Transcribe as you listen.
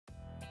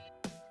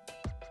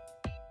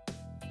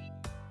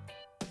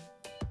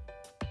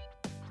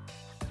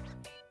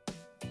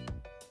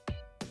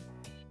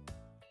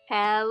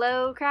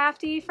Hello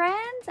crafty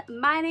friends,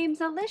 my name's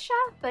Alicia,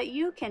 but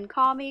you can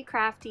call me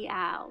Crafty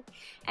Al.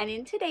 And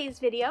in today's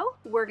video,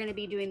 we're going to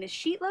be doing the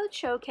SheetLoad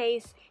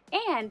showcase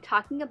and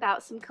talking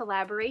about some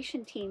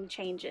collaboration team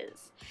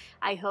changes.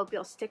 I hope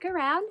you'll stick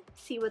around,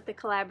 see what the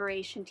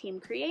collaboration team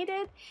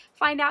created,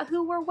 find out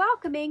who we're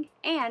welcoming,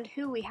 and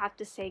who we have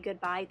to say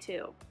goodbye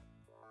to.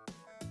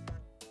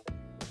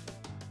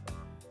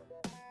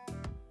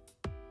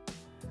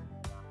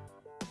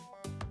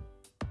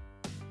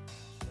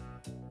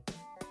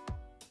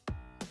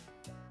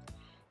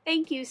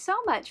 Thank you so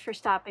much for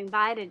stopping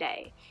by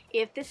today.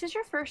 If this is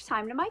your first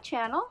time to my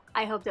channel,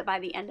 I hope that by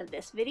the end of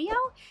this video,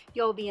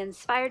 you'll be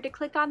inspired to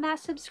click on that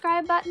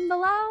subscribe button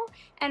below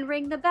and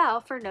ring the bell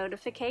for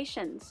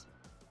notifications.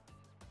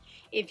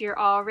 If you're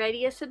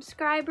already a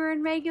subscriber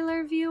and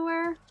regular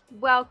viewer,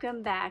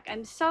 welcome back.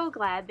 I'm so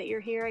glad that you're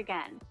here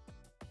again.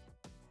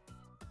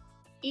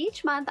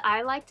 Each month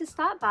I like to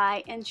stop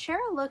by and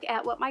share a look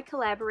at what my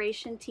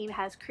collaboration team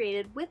has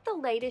created with the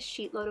latest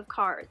SheetLoad of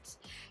Cards,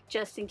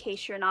 just in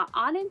case you're not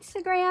on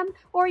Instagram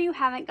or you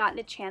haven't gotten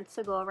a chance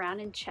to go around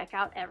and check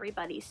out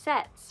everybody's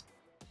sets.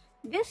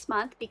 This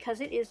month,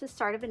 because it is the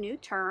start of a new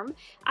term,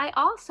 I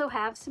also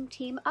have some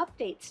team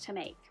updates to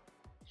make.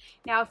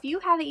 Now, if you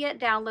haven't yet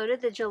downloaded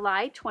the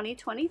July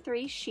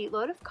 2023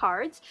 SheetLoad of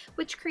Cards,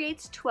 which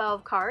creates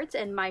 12 cards,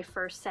 and my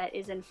first set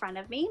is in front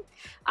of me,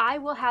 I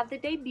will have the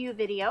debut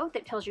video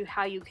that tells you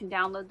how you can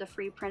download the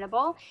free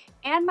printable,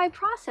 and my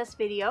process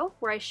video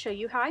where I show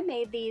you how I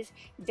made these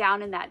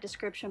down in that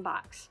description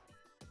box.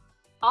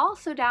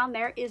 Also down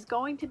there is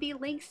going to be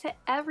links to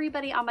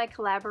everybody on my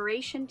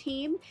collaboration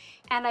team,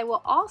 and I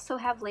will also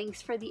have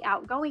links for the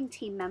outgoing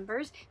team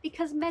members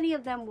because many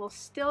of them will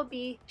still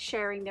be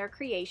sharing their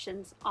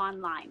creations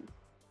online.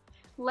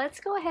 Let's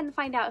go ahead and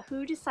find out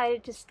who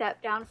decided to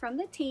step down from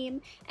the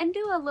team and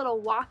do a little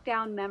walk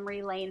down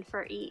memory lane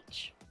for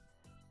each.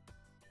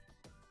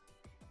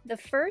 The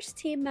first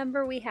team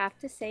member we have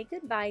to say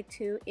goodbye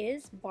to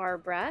is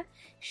Barbara.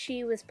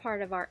 She was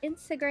part of our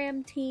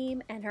Instagram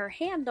team and her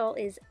handle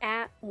is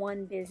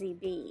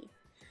 @OneBusyBee.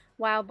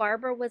 While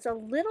Barbara was a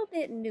little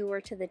bit newer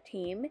to the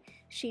team,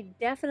 she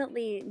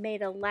definitely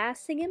made a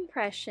lasting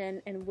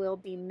impression and will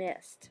be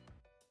missed.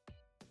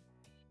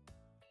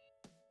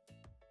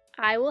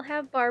 I will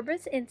have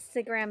Barbara's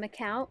Instagram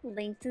account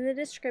linked in the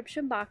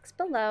description box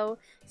below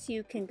so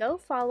you can go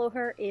follow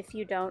her if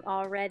you don't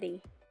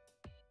already.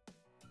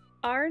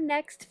 Our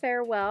next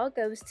farewell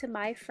goes to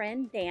my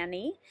friend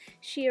Danny.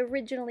 She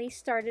originally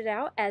started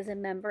out as a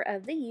member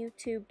of the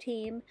YouTube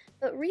team,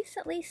 but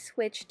recently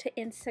switched to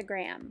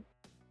Instagram.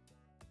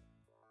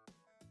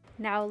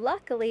 Now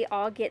luckily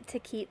I'll get to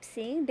keep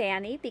seeing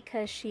Danny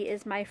because she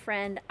is my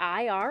friend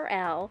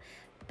IRL,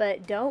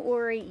 but don't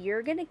worry,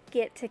 you're gonna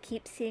get to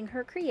keep seeing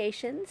her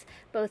creations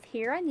both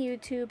here on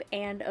YouTube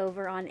and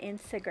over on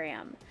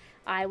Instagram.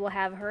 I will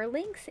have her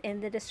links in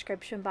the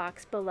description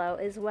box below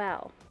as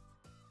well.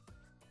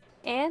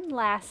 And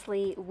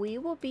lastly, we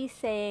will be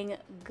saying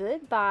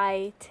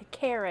goodbye to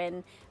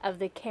Karen of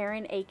the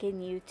Karen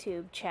Aiken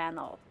YouTube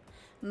channel.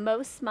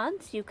 Most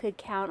months you could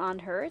count on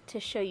her to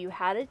show you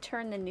how to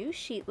turn the new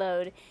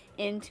SheetLoad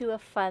into a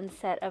fun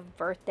set of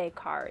birthday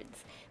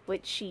cards,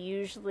 which she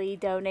usually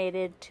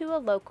donated to a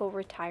local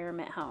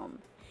retirement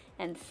home.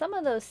 And some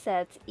of those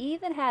sets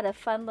even had a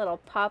fun little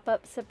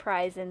pop-up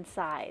surprise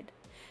inside.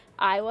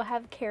 I will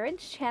have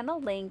Karen's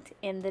channel linked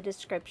in the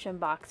description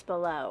box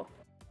below.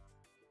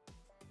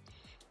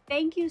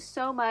 Thank you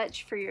so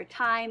much for your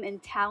time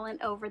and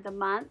talent over the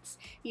months.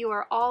 You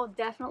are all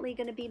definitely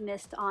going to be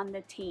missed on the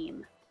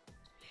team.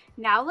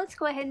 Now let's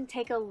go ahead and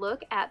take a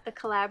look at the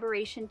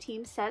collaboration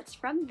team sets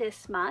from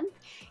this month.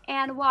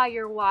 And while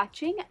you're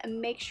watching,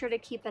 make sure to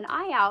keep an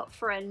eye out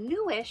for a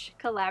newish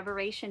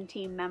collaboration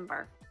team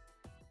member.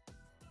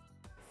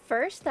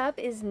 First up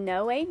is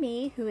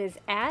Noemi, who is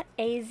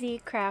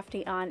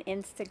 @AZCrafty on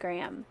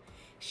Instagram.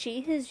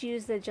 She has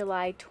used the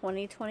July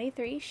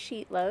 2023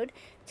 SheetLoad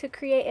to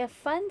create a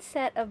fun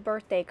set of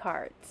birthday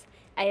cards.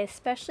 I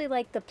especially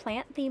like the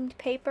plant-themed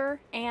paper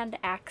and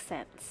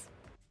accents.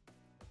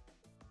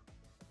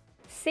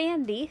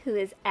 Sandy, who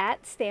is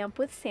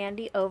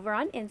 @StampWithSandy over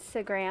on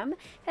Instagram,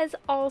 has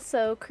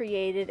also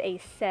created a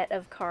set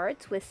of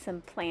cards with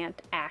some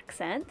plant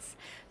accents.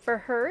 For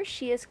her,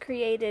 she has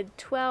created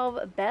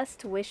 12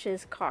 Best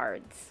Wishes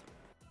cards.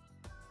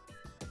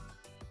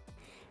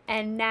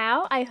 And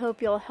now I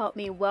hope you'll help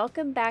me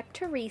welcome back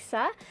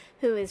Teresa,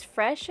 who is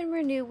fresh and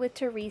renewed with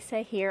Teresa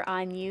here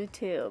on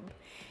YouTube.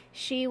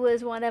 She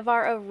was one of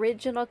our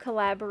original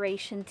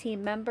collaboration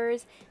team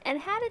members and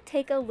had to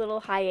take a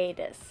little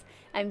hiatus.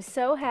 I'm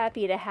so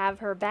happy to have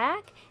her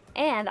back,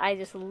 and I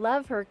just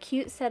love her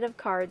cute set of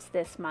cards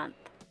this month.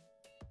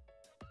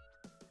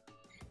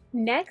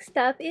 Next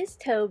up is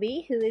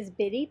Toby, who is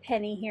Biddy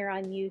Penny here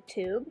on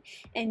YouTube,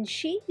 and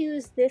she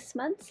used this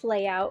month's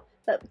layout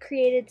but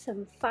created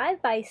some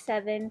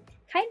 5x7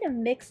 kind of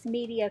mixed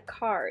media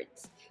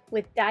cards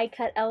with die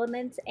cut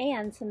elements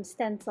and some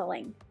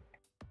stenciling.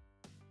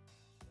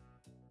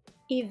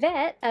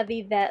 Yvette of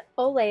Yvette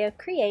Olea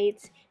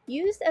Creates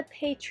used a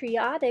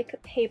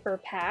patriotic paper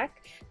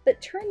pack,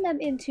 but turned them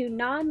into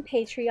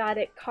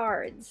non-patriotic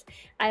cards.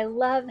 I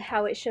love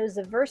how it shows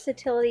the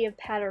versatility of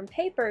pattern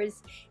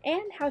papers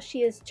and how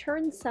she has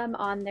turned some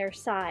on their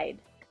side.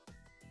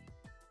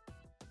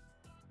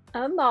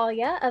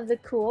 Amalia of the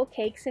Cool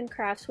Cakes and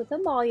Crafts with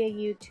Amalia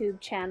YouTube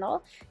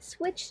channel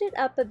switched it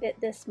up a bit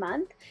this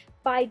month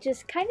by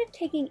just kind of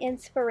taking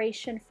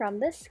inspiration from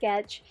the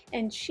sketch,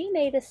 and she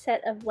made a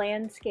set of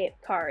landscape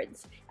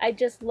cards. I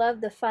just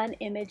love the fun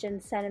image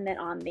and sentiment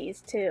on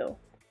these too.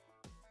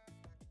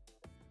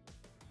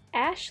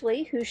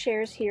 Ashley, who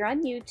shares here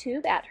on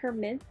YouTube at her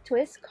Mint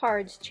Twist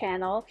Cards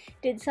channel,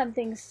 did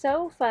something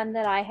so fun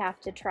that I have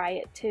to try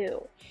it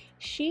too.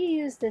 She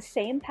used the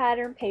same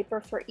pattern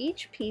paper for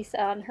each piece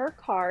on her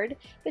card,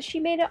 but she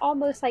made it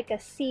almost like a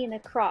scene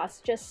across,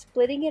 just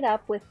splitting it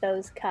up with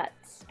those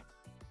cuts.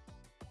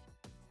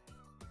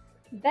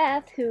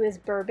 Beth, who is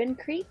Bourbon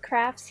Creek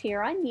Crafts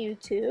here on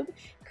YouTube,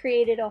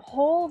 created a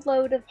whole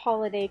load of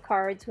holiday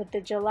cards with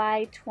the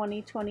July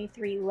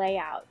 2023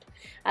 layout.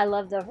 I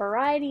love the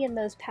variety in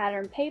those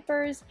pattern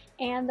papers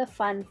and the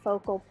fun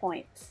focal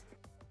points.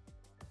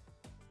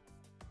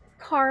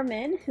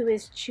 Carmen, who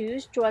is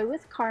Choose Joy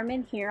with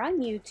Carmen here on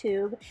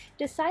YouTube,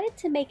 decided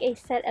to make a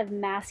set of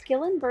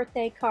masculine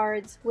birthday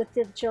cards with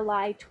the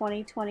July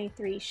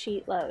 2023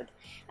 sheet load.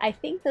 I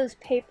think those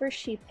papers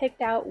she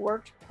picked out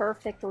worked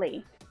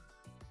perfectly.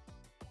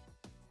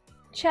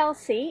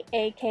 Chelsea,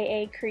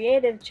 aka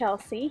Creative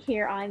Chelsea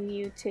here on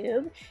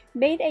YouTube,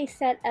 made a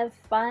set of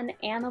fun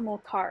animal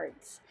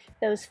cards.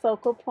 Those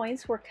focal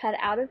points were cut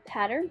out of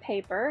pattern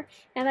paper,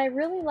 and I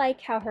really like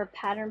how her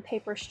pattern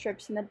paper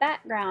strips in the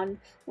background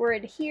were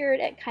adhered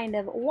at kind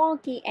of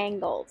wonky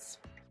angles.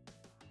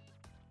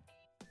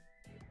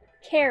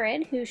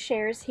 Karen, who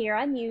shares here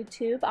on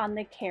YouTube on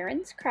the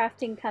Karen's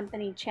Crafting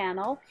Company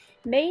channel,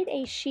 made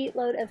a sheet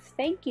load of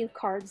thank you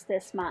cards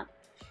this month.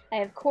 I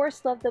of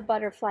course love the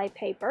butterfly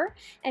paper,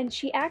 and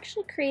she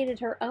actually created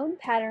her own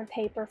pattern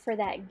paper for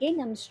that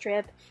gingham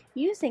strip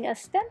using a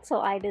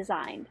stencil I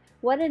designed.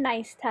 What a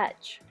nice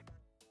touch.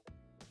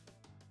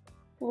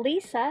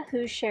 Lisa,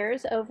 who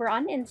shares over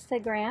on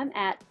Instagram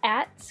at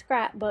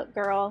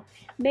 @scrapbookgirl,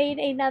 made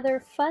another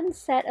fun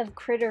set of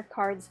critter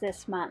cards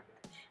this month.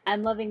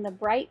 I'm loving the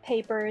bright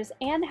papers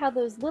and how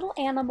those little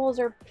animals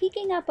are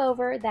peeking up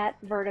over that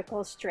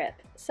vertical strip.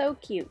 So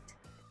cute.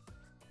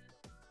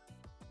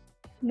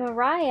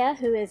 Mariah,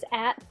 who is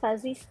at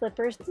Fuzzy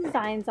Slippers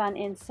Designs on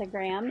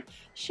Instagram,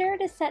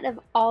 shared a set of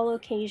all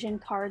occasion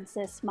cards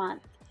this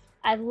month.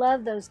 I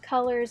love those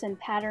colors and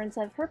patterns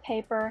of her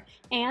paper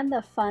and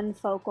the fun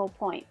focal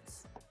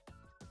points.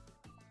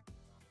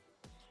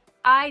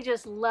 I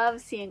just love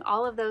seeing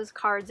all of those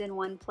cards in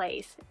one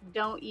place,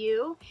 don't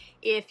you?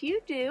 If you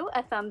do,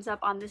 a thumbs up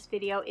on this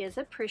video is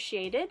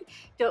appreciated.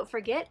 Don't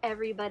forget,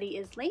 everybody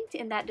is linked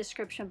in that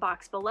description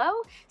box below,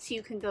 so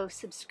you can go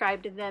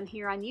subscribe to them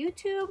here on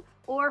YouTube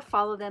or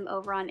follow them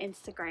over on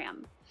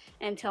Instagram.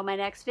 Until my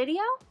next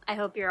video, I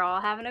hope you're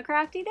all having a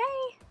crafty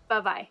day.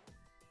 Bye-bye.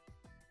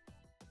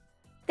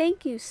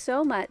 Thank you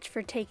so much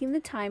for taking the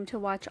time to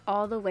watch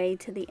all the way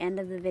to the end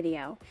of the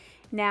video.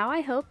 Now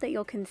I hope that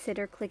you'll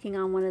consider clicking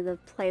on one of the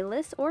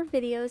playlists or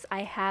videos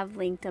I have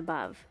linked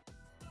above.